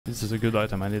This is a good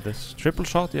item. I need this. Triple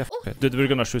shot? Yeah, f it. Dude, we're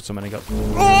gonna shoot so many guns.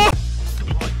 Oh!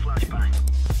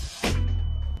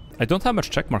 I don't have much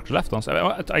checkmarks left on.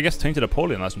 I guess Tainted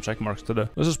Apollyon has some checkmarks today.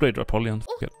 Let's just play Apollyon.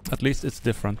 F it. At least it's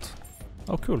different.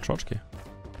 Oh, cool. Charge key.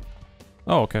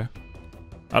 Oh, okay.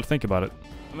 I'll think about it.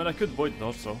 I mean, I could void it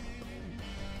also.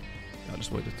 Yeah, I'll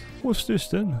just void it. What's this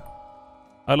then?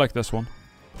 I like this one.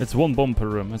 It's one bomb per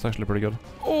room. It's actually pretty good.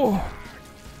 Oh!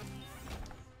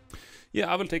 Yeah,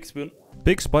 I will take spoon.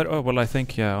 Big spider. Oh, well, I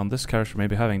think, yeah, on this character,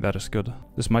 maybe having that is good.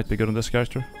 This might be good on this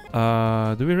character.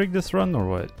 Do we rig this run or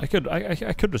what? I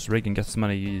could just rig and get as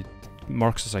many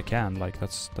marks as I can. Like,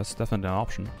 that's definitely an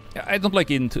option. Yeah, I don't like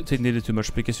taking it too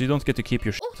much because you don't get to keep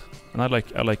your shit. And I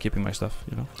like keeping my stuff,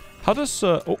 you know. How does,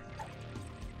 oh.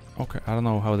 Okay, I don't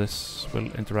know how this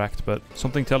will interact, but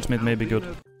something tells me it may be good.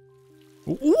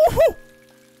 Ooh!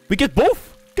 We get both!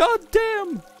 God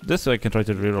damn! This I can try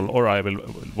to reroll, or I will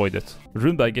avoid it.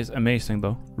 Runebag is amazing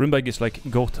though. Runebag is like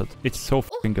goated. It's so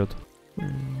fucking good.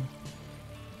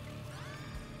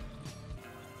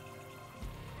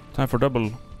 Time for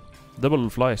double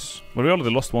flies. Well, we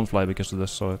already lost one fly because of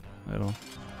this, so I don't know.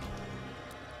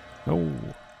 No.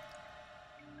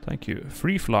 Thank you.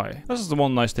 Free fly. This is the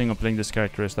one nice thing of playing this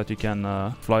character is that you can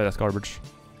fly that garbage.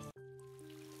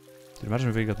 Dude, imagine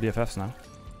if we got BFFs now.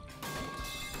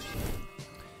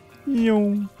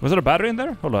 Yo. Was there a battery in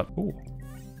there? Hold up. Ooh.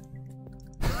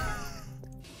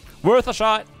 Worth a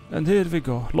shot. And here we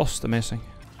go. Lost. Amazing.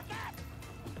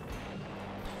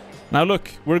 Now look,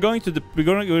 we're gonna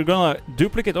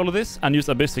duplicate all of this and use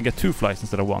Abyss to get 2 flies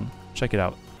instead of 1. Check it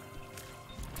out.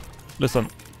 Listen.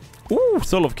 Ooh,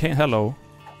 Soul of Cain. Hello.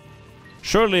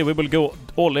 Surely we will go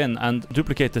all in and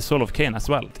duplicate the Soul of Cain as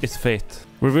well. It's fate.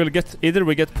 We will get either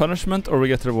we get punishment or we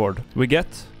get reward. We get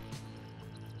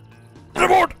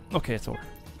reward. Okay, it's over.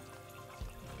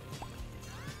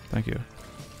 Thank you.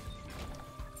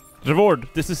 Reward.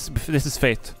 This is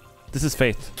fate. This is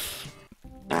fate.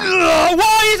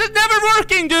 Why is it never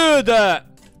working, dude?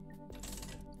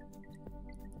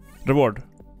 Reward.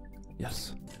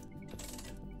 Yes.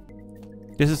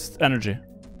 This is energy.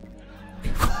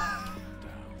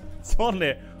 It's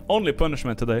only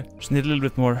punishment today. Just need a little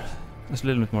bit more. Just a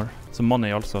little bit more. Some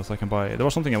money also, so I can buy. There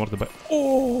was something I wanted to buy.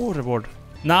 Oh, reward.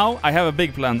 Now I have a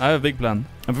big plan. And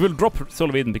we will drop Soul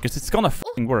of Eden because it's gonna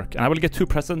fucking work. And I will get 2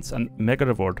 presents and mega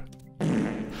reward.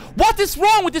 What is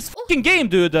wrong with this fucking game,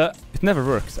 dude? It never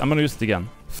works. I'm gonna use it again.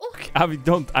 Fuck. I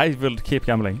will keep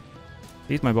gambling.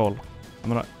 Eat my ball. I'm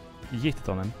gonna yeet it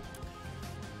on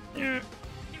him.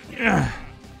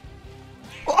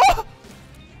 Oh!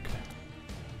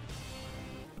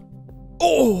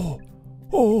 Oh!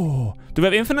 Oh! Do we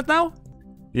have infinite now?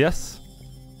 Yes.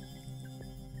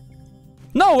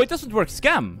 No, it doesn't work.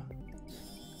 Scam.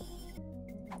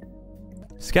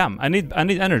 Scam. I need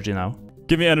energy now.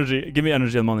 Give me energy. Give me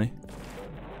energy and money.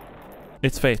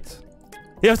 It's fate.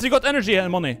 Yes, you got energy and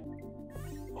money.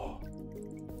 Oh.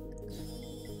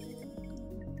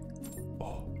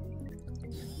 Oh.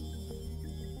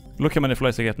 Look how many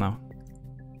flies I get now.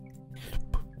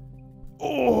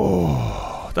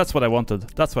 Oh, that's what I wanted.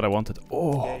 That's what I wanted.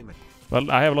 Oh.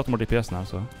 Well, I have a lot more DPS now,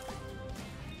 so.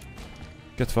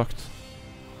 Get fucked.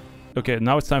 Okay,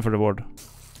 now it's time for reward.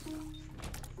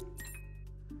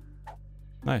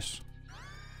 Nice.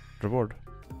 Reward.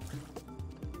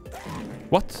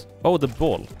 What? Oh, the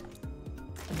ball.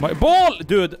 My ball,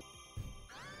 dude!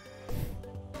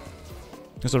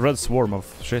 There's a red swarm of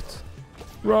shit.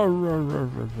 Cool.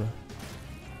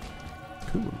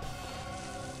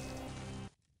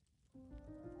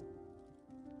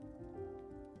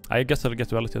 I guess I'll get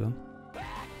duality then.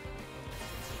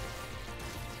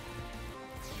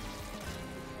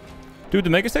 Do we do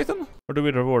Mega Satan? Or do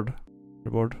we reward?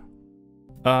 Reward.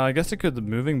 I guess I could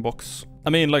moving box. I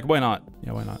mean, like, why not?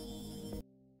 Yeah, why not?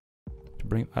 To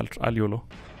bring I'll YOLO.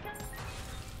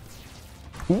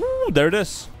 Ooh, there it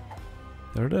is.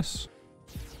 There it is.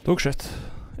 Dog shit.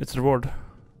 It's reward.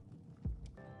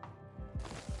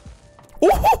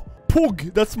 Oh!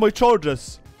 Pug! That's my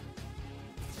charges!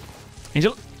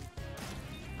 Angel.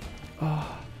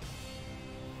 Oh.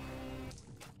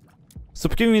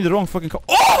 Stop giving me the wrong fucking call.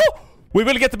 Oh! We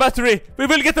will get the battery! We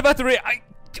will get the battery!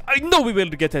 I know we will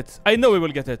get it! I know we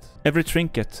will get it! Every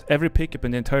trinket, every pickup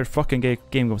in the entire fucking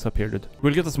game comes up here, dude.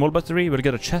 We'll get a small battery, we'll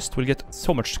get a chest, we'll get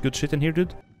so much good shit in here,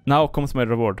 dude. Now comes my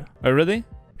reward. Are you ready?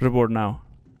 Reward now.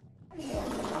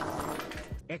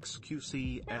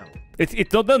 XQCL.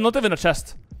 It's not even a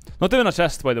chest. Not even a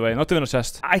chest, by the way. Not even a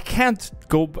chest. I can't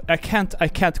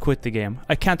quit the game.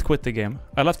 I can't quit the game.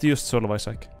 I'll have to use Soul of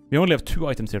Isaac. We only have 2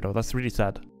 items here though. That's really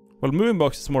sad. Well, moving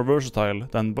box is more versatile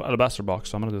than alabaster box,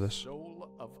 so I'm gonna do this.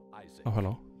 Oh,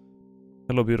 hello.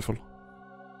 Hello, beautiful.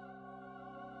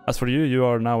 As for you, you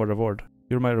are now a reward.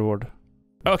 You're my reward.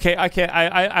 Okay,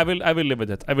 I will live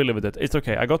with it. I will live with it. It's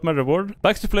okay. I got my reward.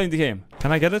 Back to playing the game.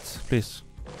 Can I get it? Please.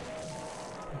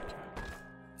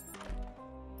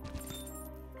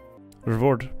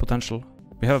 Reward potential.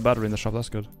 We have a battery in the shop. That's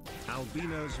good.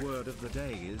 Albino's word of the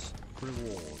day is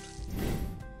reward.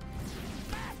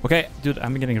 Okay, dude,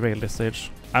 I'm getting railed this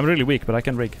stage. I'm really weak, but I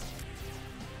can rig.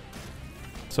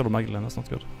 Solo Magdalene, that's not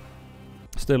good.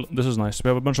 Still, this is nice. We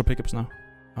have a bunch of pickups now.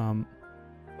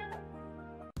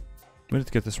 We need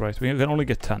to get this right. We can only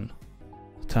get 10.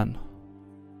 10.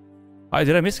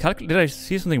 Did I miscalculate? Did I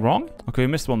see something wrong? Okay, we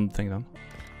missed one thing then.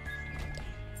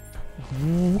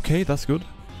 Okay, that's good.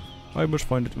 I must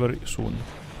find it very soon.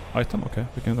 Item? Okay,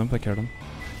 we can then take care of them.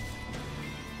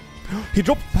 He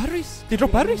dropped batteries! He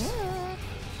dropped batteries!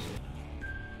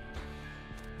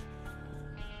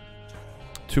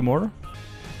 2 more.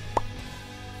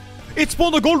 It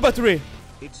spawned a gold battery!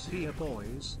 It's here,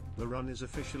 boys. The run is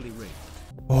officially rigged.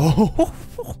 Oh!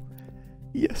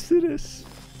 Yes, it is.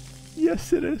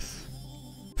 Yes, it is.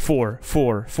 4,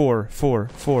 4, 4, 4,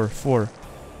 4, 4.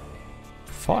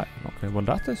 5. Okay, well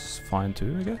that is fine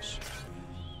too, I guess.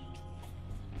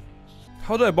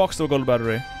 How do I box the gold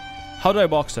battery? How do I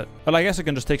box it? Well, I guess I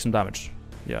can just take some damage.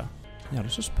 Yeah. Yeah,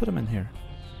 let's just put them in here.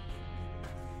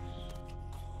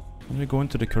 Let me go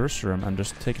into the cursor room and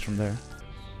just take it from there.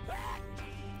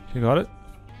 You got it?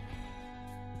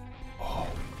 Oh.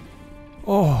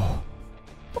 Oh.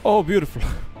 Oh, beautiful.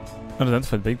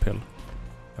 Unidentified big pill.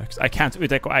 I can't.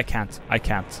 I can't. I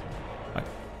can't.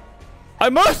 I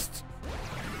must!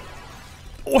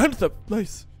 Oh, health up.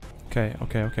 Nice. Okay,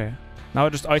 okay, okay. Now I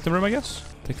just item room, I guess?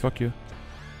 Take fuck you.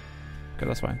 Okay,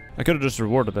 that's fine. I could have just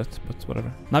rewarded it, but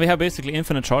whatever. Now we have basically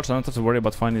infinite charge, so I don't have to worry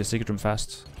about finding the secret room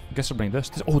fast. I guess I'll bring this.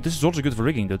 Oh, this is also good for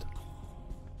rigging, dude.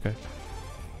 Okay.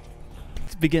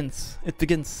 It begins. It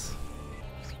begins.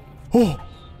 Oh!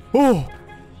 Oh!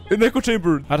 An echo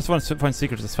chamber! I just want to find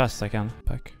secrets as fast as I can.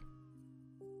 Pack.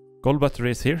 Gold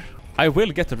battery is here. I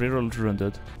will get the reroll rune,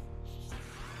 dude.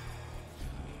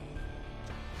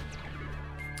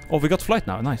 Oh, we got flight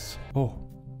now. Nice. Oh.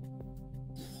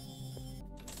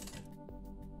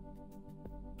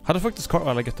 How the fuck does car...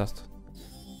 Well, I get that.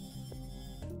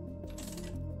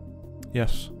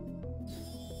 Yes.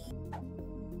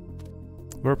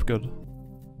 Warp good.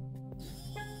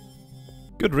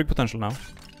 Good rig potential now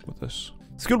with this.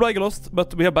 School bag lost,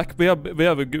 but we have back. We have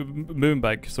a good moon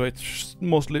bag, so it's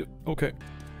mostly okay.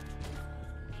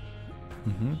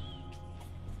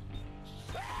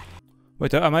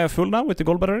 Wait, am I full now with the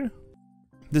gold battery?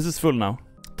 This is full now.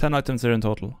 10 items there in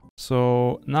total.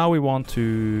 So now we want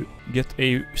to get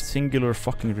a singular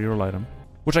fucking reroll item,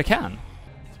 which I can.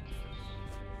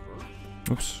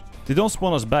 Oops. They don't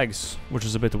spawn as bags, which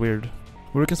is a bit weird.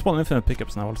 We can spawn infinite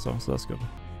pickups now also, so that's good.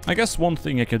 I guess one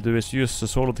thing I could do is use the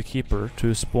Soul of the Keeper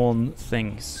to spawn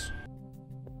things.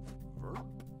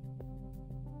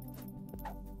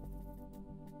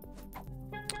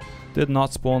 Did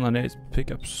not spawn any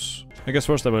pickups. I guess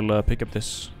first I will pick up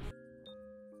this.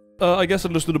 I guess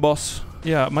I'll just do the boss.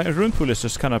 Yeah, my rune pool is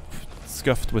just kind of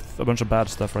scuffed with a bunch of bad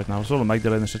stuff right now. Solo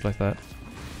Magdalene and shit like that.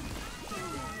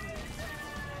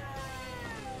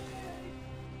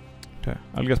 Okay,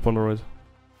 I'll get Polaroid.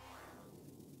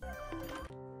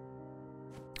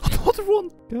 Another one!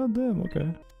 God damn,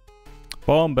 okay.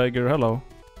 Bomb beggar, hello.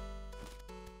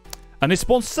 And it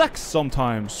spawns sex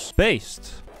sometimes.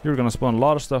 Based. You're gonna spawn a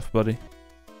lot of stuff, buddy.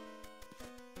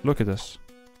 Look at this.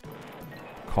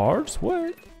 Cards?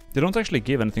 What? They don't actually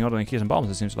give anything other than keys and bombs,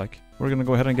 it seems like. We're gonna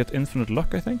go ahead and get infinite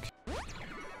luck, I think.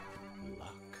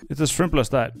 It's as simple as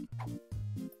that.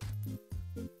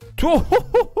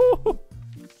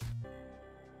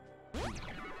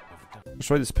 Let's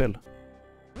try this pill.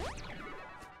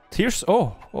 Tears?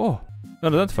 Oh, oh.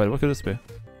 Unidentified, what could this be?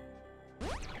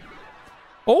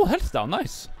 Oh, health down,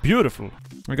 nice. Beautiful.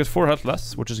 We got 4 health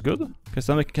less, which is good. Because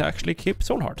then we can actually keep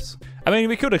soul hearts. I mean,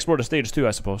 we could explore the stage too,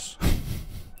 I suppose.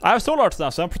 I have soul hearts now,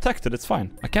 so I'm protected, it's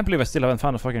fine. I can't believe I still haven't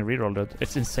found a fucking reroll, dude.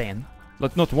 It's insane.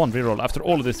 Like, not one reroll, after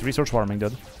all of this resource farming,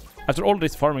 dude. After all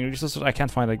this farming resources, I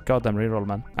can't find a goddamn reroll,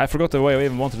 man. I forgot the way I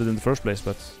even wanted it in the first place,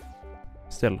 but...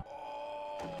 still.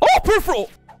 Oh, peripheral!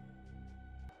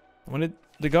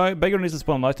 The beggar needs to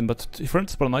spawn an item, but for him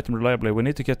to spawn an item reliably, we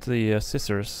need to get the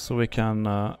scissors so we can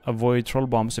avoid troll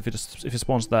bombs if he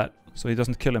spawns that, so he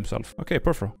doesn't kill himself. Okay,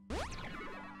 peripheral.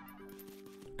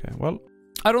 Okay, well,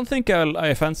 I don't think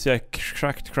I fancy a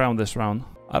cracked crown this round.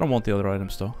 I don't want the other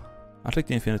items though. I'll take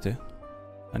the infinity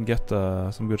and get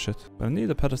some good shit. But I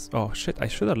need a pedestal. Oh shit! I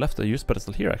should have left a used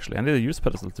pedestal here actually. I need a used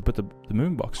pedestal to put the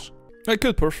moon box. I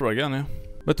could peripheral again, yeah.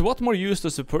 But what more use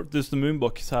does the moon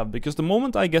box have? Because the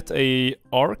moment I get a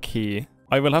R key,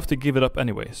 I will have to give it up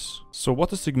anyways. So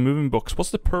what is the moving box?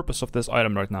 What's the purpose of this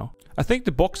item right now? I think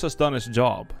the box has done its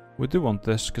job. We do want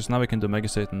this, because now we can do Mega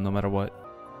Satan no matter what.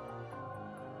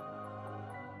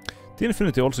 The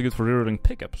Infinity also good for reloading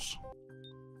pickups.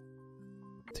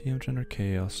 TM Gender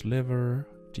Chaos, Liver,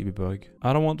 GB Bug.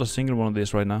 I don't want a single one of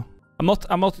these right now. I'm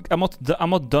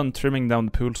not done trimming down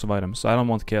the pools of items. So I don't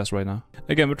want chaos right now.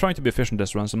 Again, we're trying to be efficient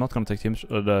this run, so I'm not gonna take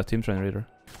the team trainer either.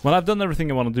 When I've done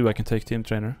everything I want to do, I can take team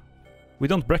trainer. We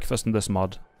don't breakfast in this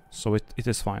mod, so it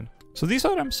is fine. So these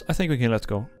items, I think we can let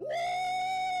go.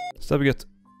 So we get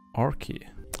R key.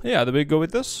 Yeah, do we go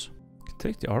with this? We can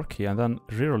take the R key and then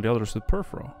reroll the others with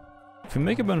Perforo. If we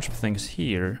make a bunch of things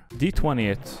here,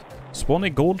 D20 it, spawn a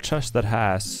gold chest that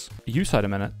has a use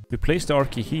item in it. We place the R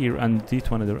key here and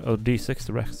D20 or D6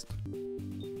 the rest.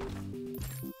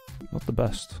 Not the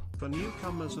best. For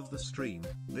newcomers of the stream,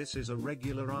 this is a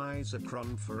regular Isaac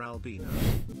run for Albino.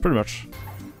 Pretty much.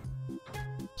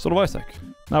 Sort of Isaac.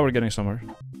 Now we're getting somewhere.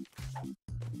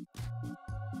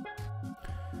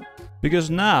 Because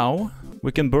now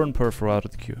we can burn Perforo out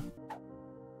of the queue.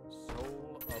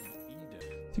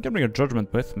 I think I'll bring a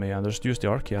judgment with me and just use the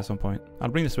R key at some point. I'll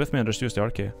bring this with me and just use the R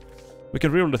key. We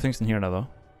can reroll the things in here now though.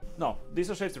 No,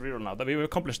 these are safe to reroll now. We've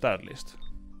accomplished that at least.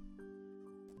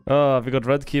 We got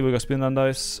red key, we got spin and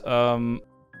dice. Don't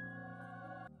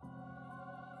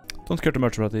care too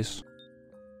much about these.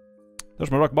 There's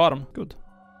my rock bottom. Good.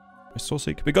 I'm so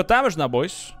sick. We got damage now,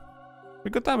 boys. We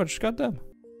got damage. Goddamn.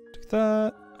 Take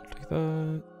that. I'll take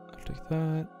that. I'll take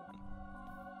that.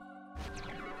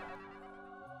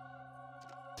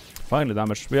 Finally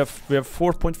damage. We have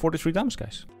 4.43 damage,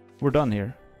 guys. We're done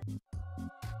here.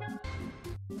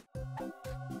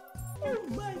 Oh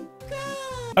my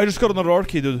god! I just got another R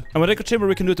key, dude. And with Echo Chamber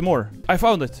we can do it more. I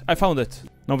found it. I found it.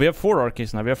 No, we have 4 R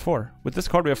keys now. We have 4. With this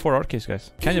card we have 4 R keys,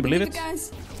 guys. Can you believe it?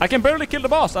 Guys? I can barely kill the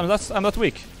boss. I'm that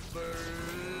weak.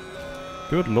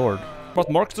 Good lord. What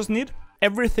Marks doesn't need?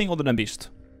 Everything other than Beast.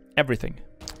 Everything.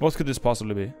 What could this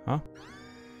possibly be? Huh?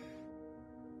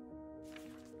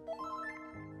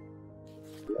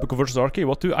 Book of versus R key?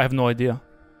 What do? I have no idea.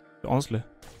 Honestly.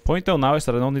 Point though now is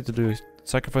that I don't need to do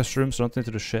sacrifice shrooms. I don't need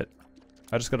to do shit.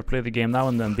 I just gotta play the game now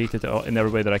and then beat it in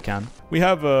every way that I can. We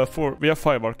have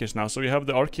 5 R keys now. So we have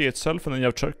the R key itself, and then you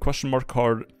have question mark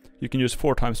card. You can use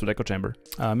 4 times with Echo Chamber.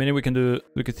 Meaning we can do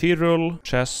the Cathedral,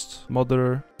 Chest,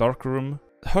 Mother, Dark Room.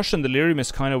 Hush and Delirium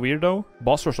is kind of weird though.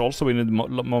 Boss Rush also, we need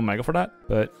more Mega for that.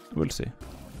 But we'll see.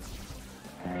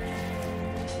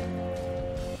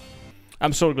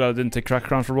 I'm so glad I didn't take Crack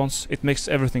Crown for once. It makes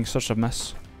everything such a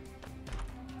mess.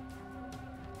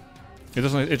 It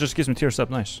doesn't. It just gives me tears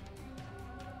up. Nice.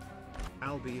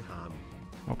 Albino.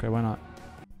 Okay, why not?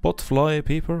 Botfly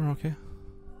Peeper. Okay.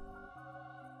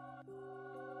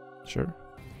 Sure.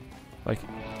 Like,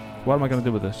 what am I gonna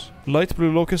do with this? Light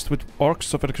blue locust with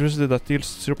arcs of electricity that deals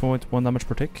 0.1 damage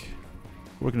per tick.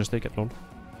 We're gonna take it, lol.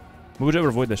 We would ever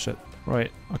avoid this shit.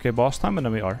 Right. Okay, boss time, and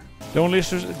then we are. The only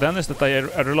issue then is that I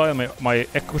rely on my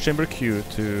Echo Chamber Q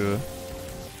to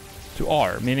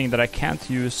R, meaning that I can't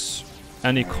use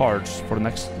any cards for the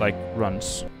next like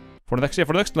runs. For the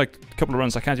next like couple of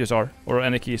runs, I can't use R or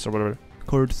any keys or whatever.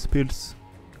 Cards, pills,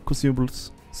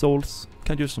 consumables, souls.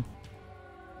 Can't use them.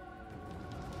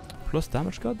 Plus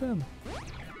damage, goddamn.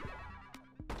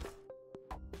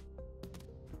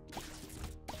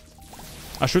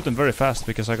 I shoot them very fast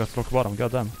because I got rock bottom,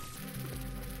 goddamn.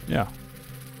 Yeah.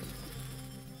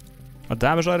 A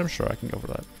damage item? Sure, I can go for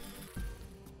that.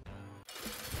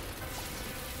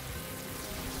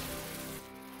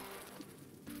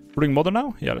 We're doing Mother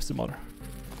now? Yeah, let's do Mother.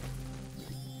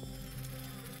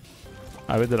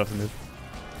 Ah, we did have to move.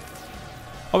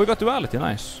 Oh, we got Duality,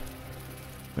 nice.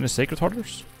 And the Sacred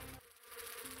Hoarders?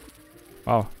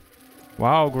 Wow.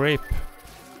 Wow, grape.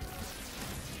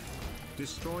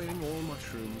 Destroying all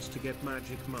mushrooms to get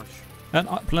magic mush. And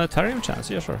planetarium chance,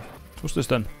 yeah, sure. What's this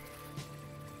then?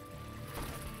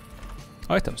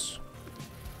 Items.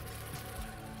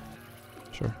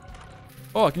 Sure.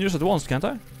 Oh, I can use it once, can't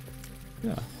I?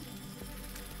 Yeah.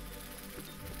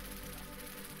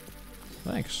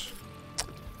 Thanks.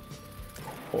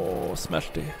 Oh,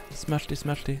 Smelty. Smelty,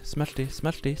 Smelty, Smelty,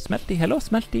 Smelty, Smelty. Hello,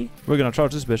 Smelty. We're gonna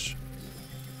charge this bitch.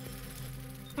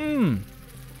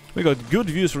 We got good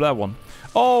views for that one.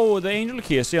 Oh, the angel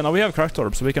keys. Yeah, now we have cracked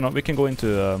orb, so we can go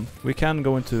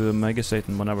into Mega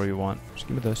Satan whenever you want. Just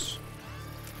give me this.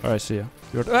 All right, see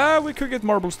ya. We could get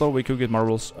marbles though. We could get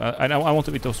marbles. I want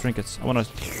to eat those trinkets. I want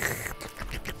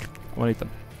to eat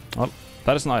them. Well,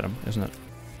 that is an item, isn't it?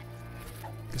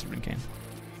 Guess we bring Cane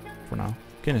for now.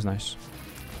 Cane is nice.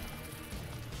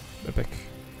 Epic.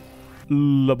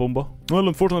 La bomba. Well,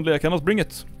 unfortunately, I cannot bring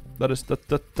it.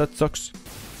 That sucks.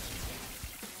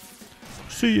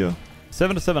 See ya.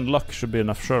 77 luck should be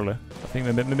enough, surely. I think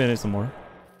maybe I need some more.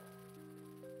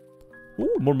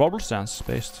 Ooh, more marble stands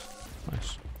based.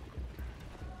 Nice.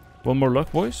 One more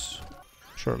luck, boys?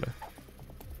 Surely.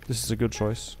 This is a good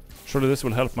choice. Surely this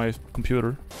will help my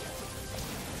computer.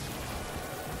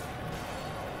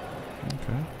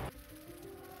 Okay.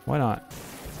 Why not?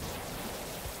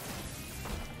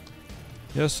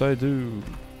 Yes, I do.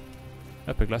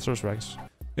 Epic Lazarus Rags.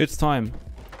 It's time.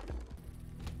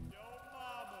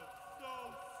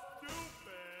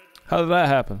 How did that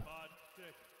happen?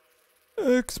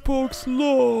 Xbox Live.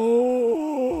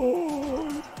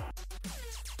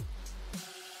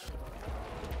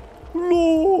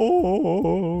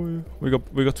 Live.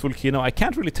 We got full key now. I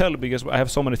can't really tell because I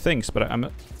have so many things, but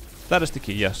that is the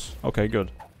key. Yes. Okay, good.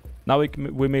 Now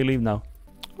we may leave now.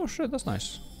 Oh shit, that's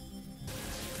nice.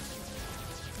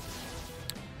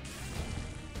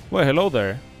 Well, hello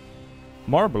there.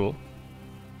 Marble.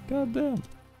 God damn.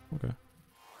 Okay.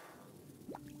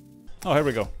 Oh, here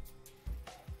we go.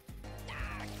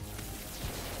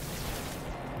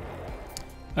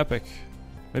 Epic.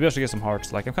 Maybe I should get some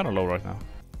hearts. Like, I'm kind of low right now.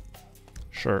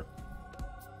 Sure.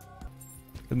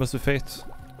 It must be fate.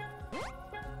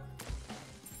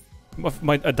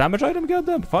 A damage item?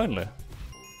 Goddamn, finally.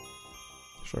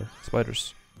 Sure.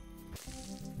 Spiders.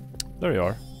 There you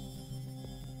are.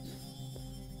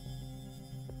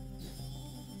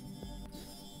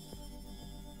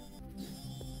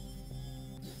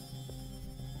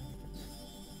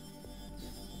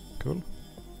 Cool.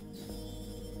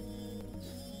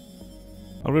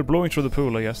 Oh, we're blowing through the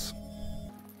pool, I guess.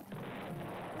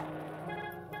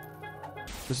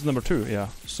 This is number 2, yeah.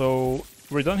 So,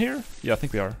 we're done here? Yeah, I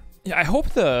think we are. Yeah, I hope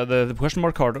the question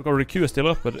mark card or the queue is still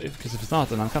up, but because if it's not,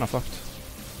 then I'm kind of fucked.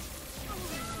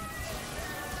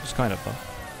 Just kind of, though.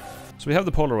 So we have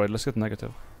the Polaroid, let's get the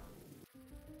negative.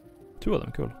 2 of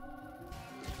them, cool.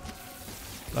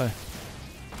 Die.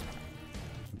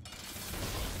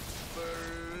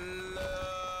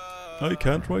 I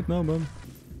can't right now, man.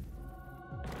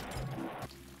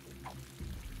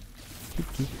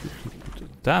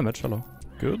 Damage, hello.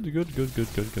 Good.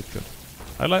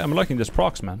 I'm liking this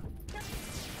procs, man.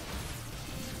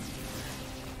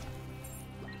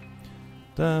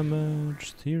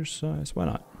 Damage, tier size, why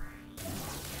not?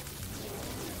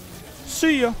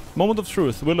 See ya! Moment of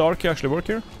truth. Will the Archie actually work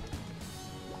here?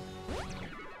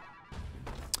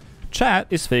 Chat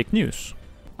is fake news.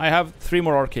 I have 3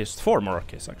 more Archies, 4 more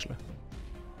Archies actually.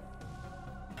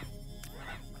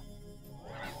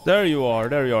 There you are,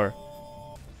 there you are.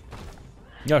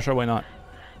 Yeah, sure, why not?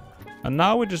 And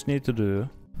now we just need to do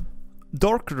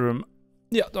dark room.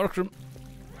 Yeah, dark room.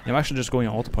 I'm actually just going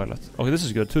on autopilot. Okay, this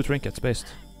is good. 2 trinkets based.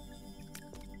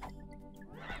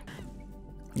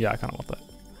 Yeah, I kind of want that.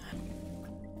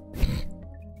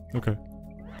 Okay.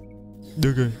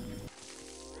 Okay.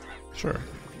 Sure.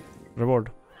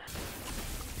 Reward.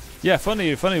 Yeah,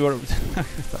 funny word.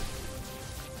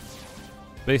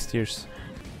 Base tiers.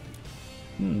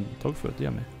 Toadfoot,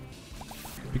 yummy.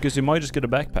 Because you might just get a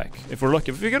backpack if we're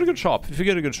lucky. If we get a good shop,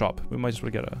 we might just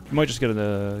get a. You might just get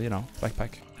a, you know,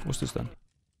 backpack. What's this then?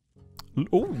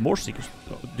 Oh, more secrets.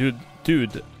 Oh,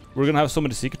 dude, we're gonna have so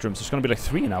many secret rooms. There's gonna be like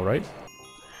 3 now, right?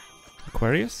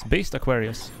 Aquarius, based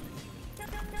Aquarius.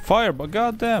 Fireball,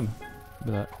 goddamn.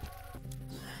 Look at that.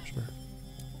 Sure.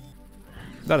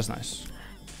 That is nice.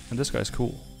 And this guy's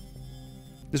cool.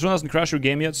 This one hasn't crashed your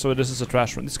game yet, so this is a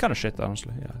trash run. It's kind of shit,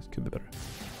 honestly. Yeah, it could be better.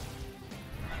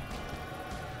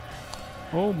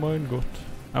 Oh my god.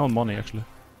 I want money, actually.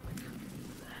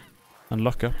 And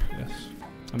luck up, yes.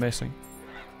 Amazing.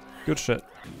 Good shit.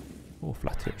 Oh,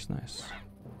 flat tiers, nice.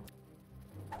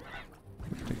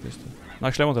 Take this too.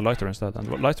 Actually, I want a lighter instead.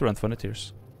 And lighter and funny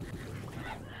tiers.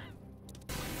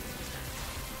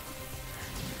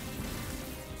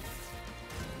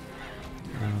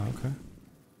 Okay.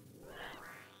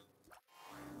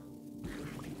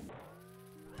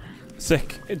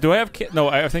 Sick. Do I have No,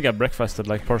 I think I breakfasted,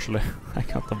 like, partially. I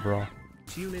got the bra.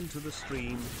 Tune into the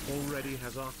stream, already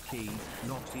has our key,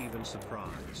 not even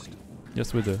surprised.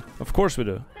 Yes, we do. Of course we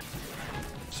do.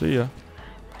 See ya.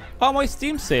 Oh, my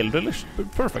Steam sale!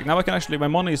 Perfect. Now I can actually... My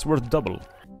money is worth double.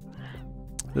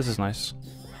 This is nice.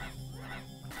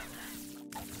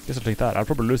 Guess I'll take that. I'll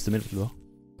probably lose immediately, though.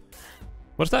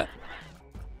 What's that?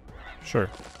 Sure.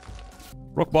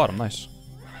 Rock bottom, nice.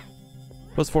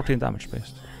 Plus 14 damage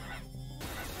based.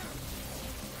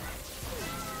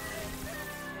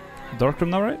 Dark room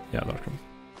now, right? Yeah, dark room.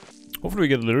 Hopefully we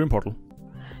get a lyrium portal.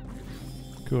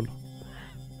 Cool.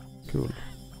 Cool.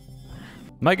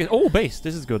 Oh, base!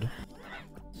 This is good.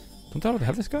 Don't I already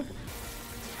have this guy?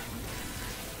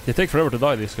 They take forever to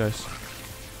die, these guys.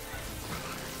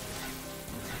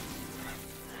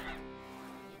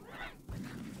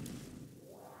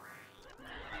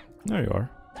 There you are.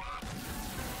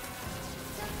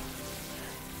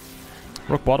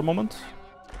 Rock bottom moment.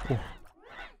 Oh.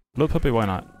 Blood puppy, why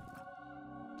not?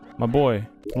 My boy.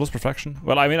 Lost perfection.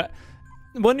 Well, I mean,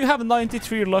 when you have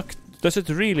 93 luck, does it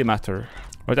really matter?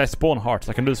 Right, I spawn hearts.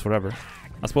 I can do this forever.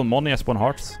 I spawn money, I spawn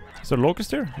hearts. Is there a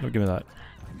locust here? Oh, give me that.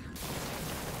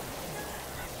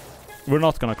 We're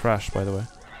not gonna crash, by the way.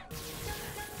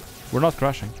 We're not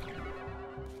crashing.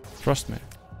 Trust me.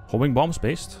 Homing bombs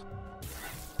based.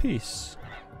 Peace.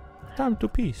 Time to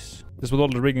peace. This is what all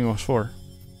the rigging was for.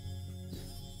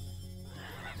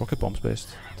 Rocket bombs based.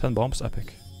 10 bombs,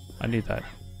 epic. I need that.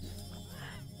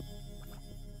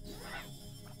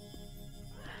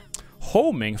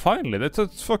 Homing, finally. That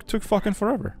took fucking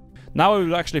forever. Now I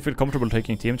will actually feel comfortable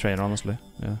taking team trainer, honestly.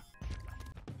 Yeah.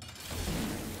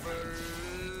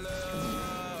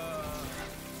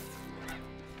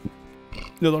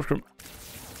 The dark room.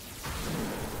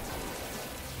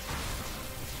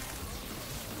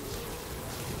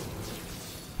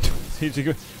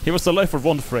 He was alive for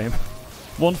 1 frame.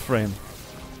 1 frame.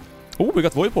 Oh, we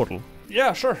got void portal.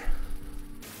 Yeah, sure.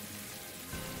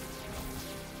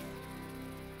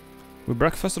 We're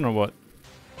breakfasting or what?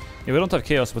 Yeah, we don't have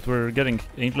chaos, but we're getting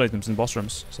angel items in boss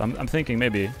rooms. So I'm thinking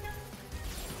maybe.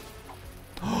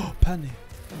 Oh, penny.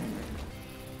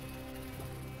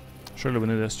 Surely we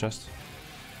need this chest.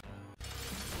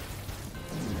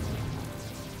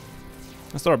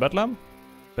 Let's start our Bethlehem.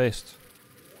 Based.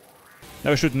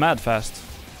 Now we shoot mad fast.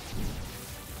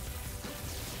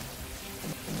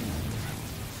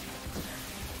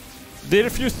 They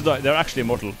refuse to die. They're actually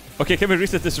immortal. Okay, can we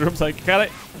reset this room? Like, can I?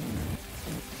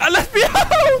 Let me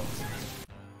out!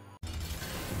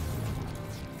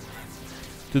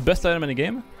 Dude, best item in the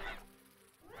game?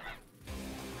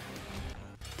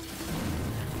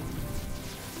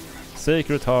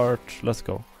 Sacred Heart. Let's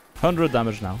go. 100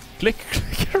 damage now. Click,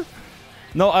 clicker.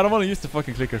 No, I don't want to use the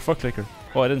fucking clicker. Fuck clicker.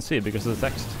 Oh, I didn't see it because of the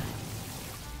text.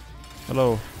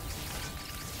 Hello.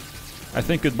 I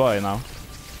think goodbye now.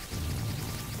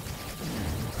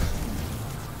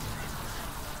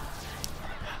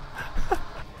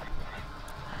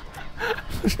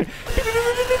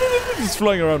 He's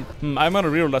flying around. I'm gonna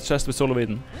reroll that chest with Soul of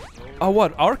Eden. Oh,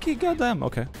 what? Arky? Goddamn.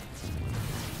 Okay.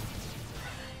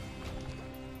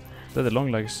 They're the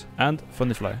long legs. And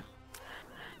funny fly.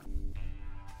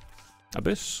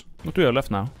 Abyss. What do we have left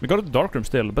now? We got the dark room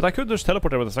still, but I could just teleport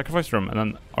there with the sacrifice room and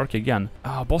then arc again.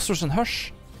 Ah, bossers and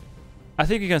hush. I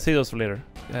think you can see those for later.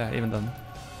 Yeah, even then.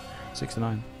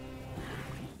 69.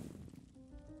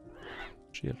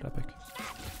 Shield epic.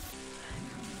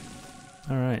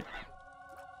 Alright.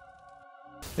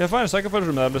 Yeah, find a sacrifice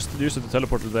room. I'll just use it to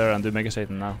teleport to there and do Mega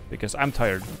Satan now, because I'm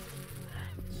tired.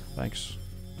 Thanks.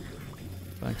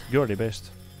 Thanks. You're already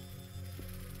based.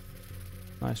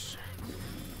 Nice.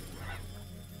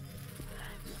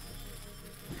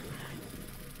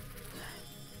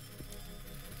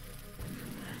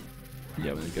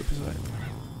 Yeah, we need to go beside.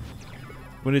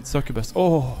 We need succubus.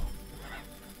 Oh!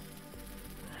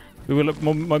 We will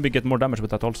maybe get more damage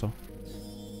with that also.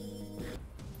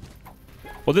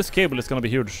 Oh, this cable is gonna be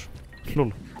huge.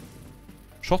 Lol.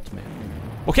 Shot me.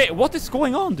 Okay, what is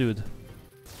going on, dude?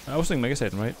 I was thinking Mega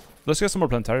Satan, right? Let's get some more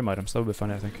planetarium items. That would be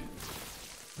funny, I think.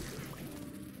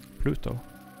 Pluto.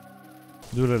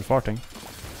 Do a little farting.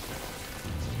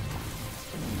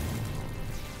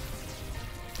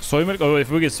 Soy milk? Oh, if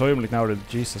we get soy milk now, then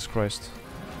Jesus Christ.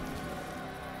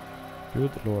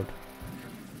 Good lord.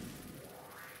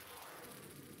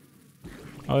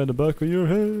 Eye in the back of your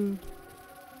head.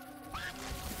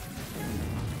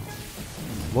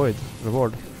 Void.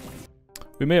 Reward.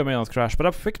 We may or may not crash, but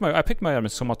I picked my army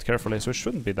somewhat carefully, so it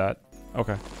shouldn't be that.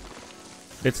 Okay.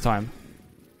 It's time.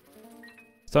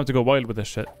 It's time to go wild with this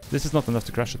shit. This is not enough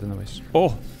to crash it anyways.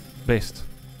 Oh! Based.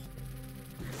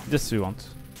 This we want.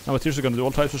 Now we're usually gonna do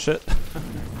all types of shit.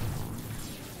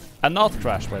 And not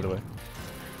crash, by the way.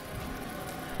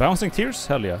 Bouncing tears?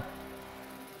 Hell yeah.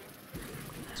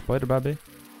 Spider baby.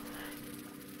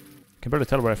 Can barely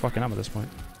tell where I fucking am at this point.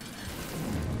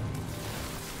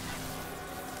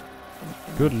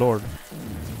 Good lord.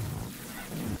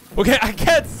 Okay, I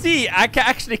can't see! I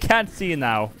actually can't see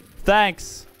now.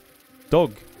 Thanks.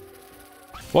 Dog.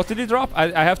 What did he drop?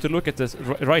 I have to look at this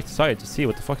right side to see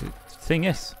what the fuck the thing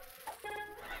is.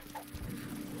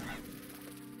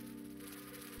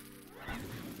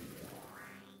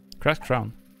 Cracked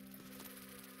crown.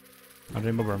 I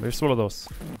remember. We swallow those.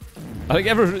 I think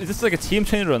this is like a team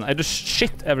chain run. I just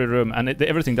shit every room and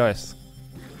everything dies.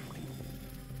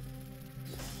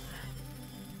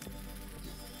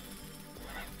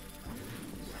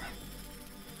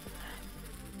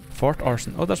 Fort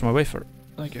arson. Oh, that's my wafer.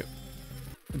 Thank you.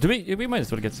 We might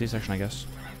as well get C-section, I guess.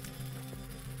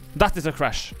 That is a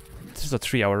crash. This is a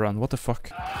 3-hour run. What the fuck?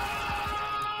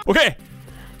 Okay!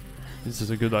 This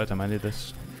is a good item. I need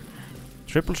this.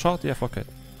 Triple shot? Yeah, fuck it.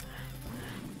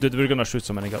 Dude, we're gonna shoot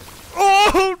so many guns.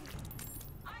 Oh!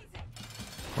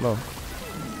 Hello.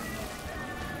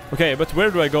 Okay, but where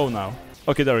do I go now?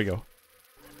 Okay, there we go.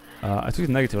 I took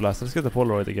the negative last. Let's get the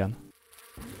Polaroid again.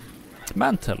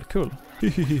 Mantle, cool.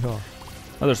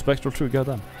 Another spectral true,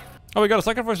 goddamn. Oh, we got a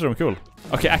sacrifice room, cool.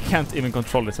 Okay, I can't even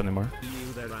control this anymore.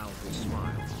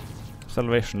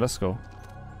 Salvation, let's go.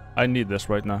 I need this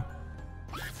right now.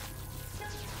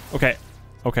 Okay,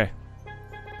 okay.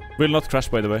 Will not crash,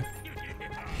 by the way.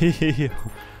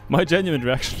 My genuine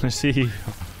reaction is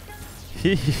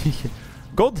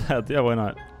Godhead, yeah, why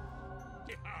not?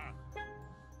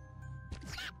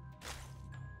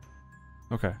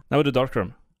 Okay, now with the dark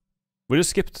room. We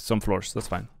just skipped some floors, that's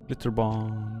fine. Glitter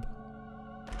bomb.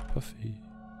 Puffy.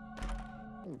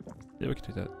 Yeah, we can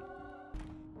do that.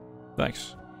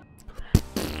 Thanks.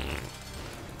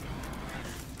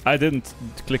 I didn't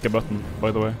click a button,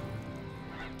 by the way.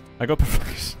 I got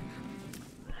perfect.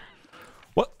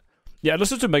 What? Yeah,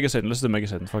 let's just do Mega Satan. Let's do Mega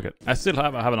Satan. Fuck it. I still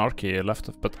have an Archie left,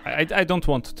 but I don't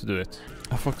want to do it.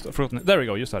 I forgot. There we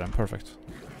go. Use that. Perfect.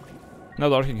 Now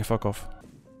the Archie can fuck off.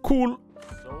 Cool.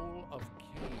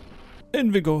 In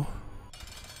we go.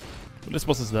 This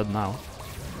boss is dead now.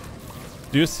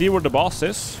 Do you see where the boss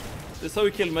is? This is how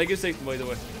we kill Mega Satan, by the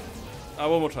way.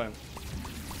 One more time.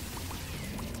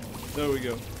 There we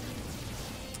go.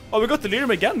 Oh, we got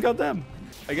Delirium again, goddamn.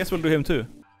 I guess we'll do him too.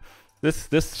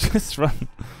 This run.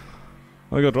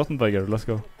 Oh, we got Rottenberger, let's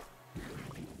go.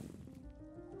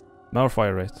 Now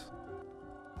fire rate.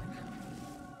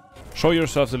 Show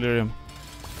yourself, Delirium.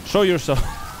 Show yourself.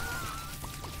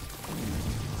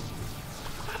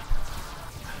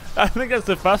 I think that's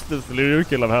the fastest Delirium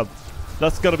kill I've had.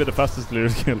 That's gotta be the fastest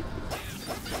Delirium kill.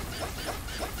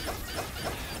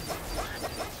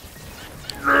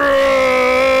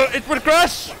 It will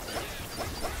crash!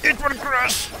 It will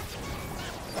crash!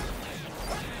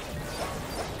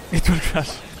 It will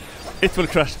crash. It will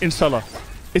crash, inshallah.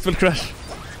 It will crash.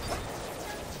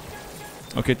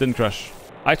 Okay, it didn't crash.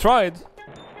 I tried.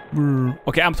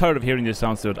 Okay, I'm tired of hearing these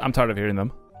sounds, dude. I'm tired of hearing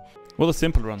them. What a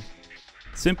simple run.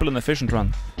 Simple and efficient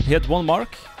run. He had 1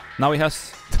 mark. Now he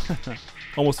has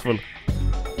almost full.